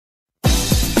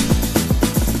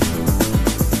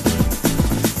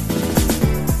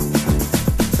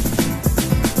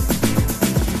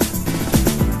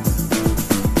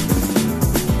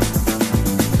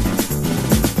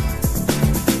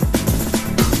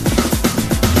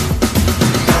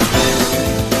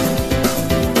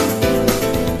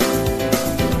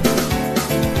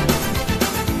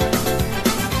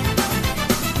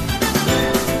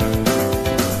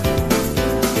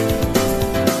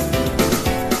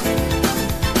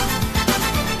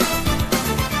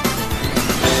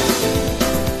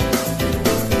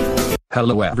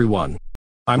Hello everyone.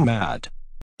 I'm Matt.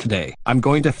 Today, I'm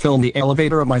going to film the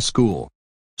elevator of my school.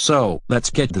 So, let's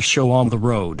get the show on the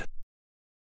road.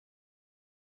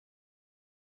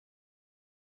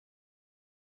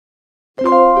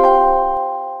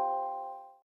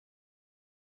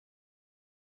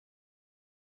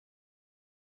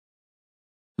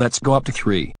 Let's go up to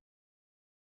 3.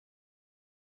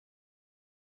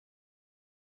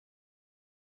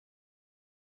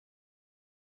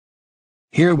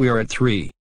 Here we are at 3.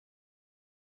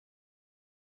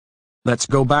 Let's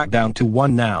go back down to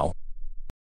 1 now.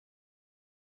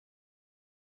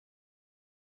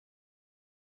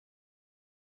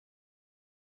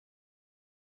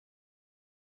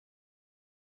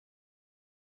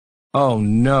 Oh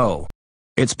no.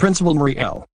 It's Principal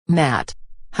Marielle. Matt.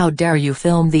 How dare you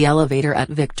film the elevator at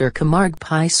Victor Camargue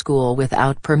High School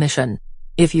without permission?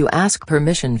 If you ask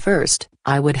permission first,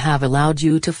 I would have allowed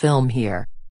you to film here.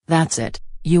 That's it.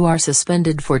 You are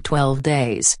suspended for 12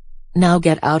 days. Now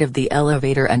get out of the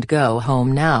elevator and go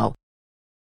home now.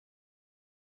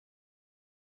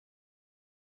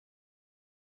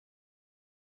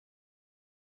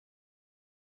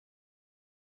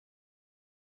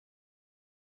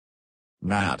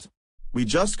 Matt. We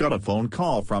just got a phone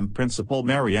call from Principal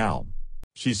Marielle.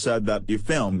 She said that you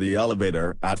filmed the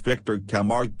elevator at Victor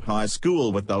Camargue High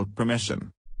School without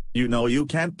permission. You know you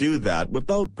can't do that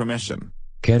without permission.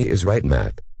 Kenny is right,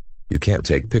 Matt. You can't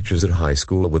take pictures at high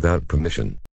school without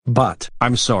permission. But,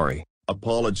 I'm sorry.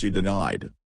 Apology denied.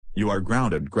 You are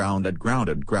grounded for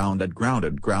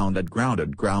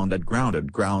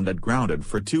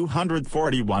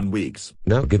 241 weeks.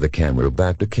 Now give the camera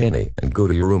back to Kenny and go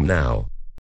to your room now.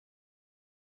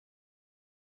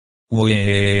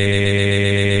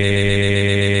 Wait.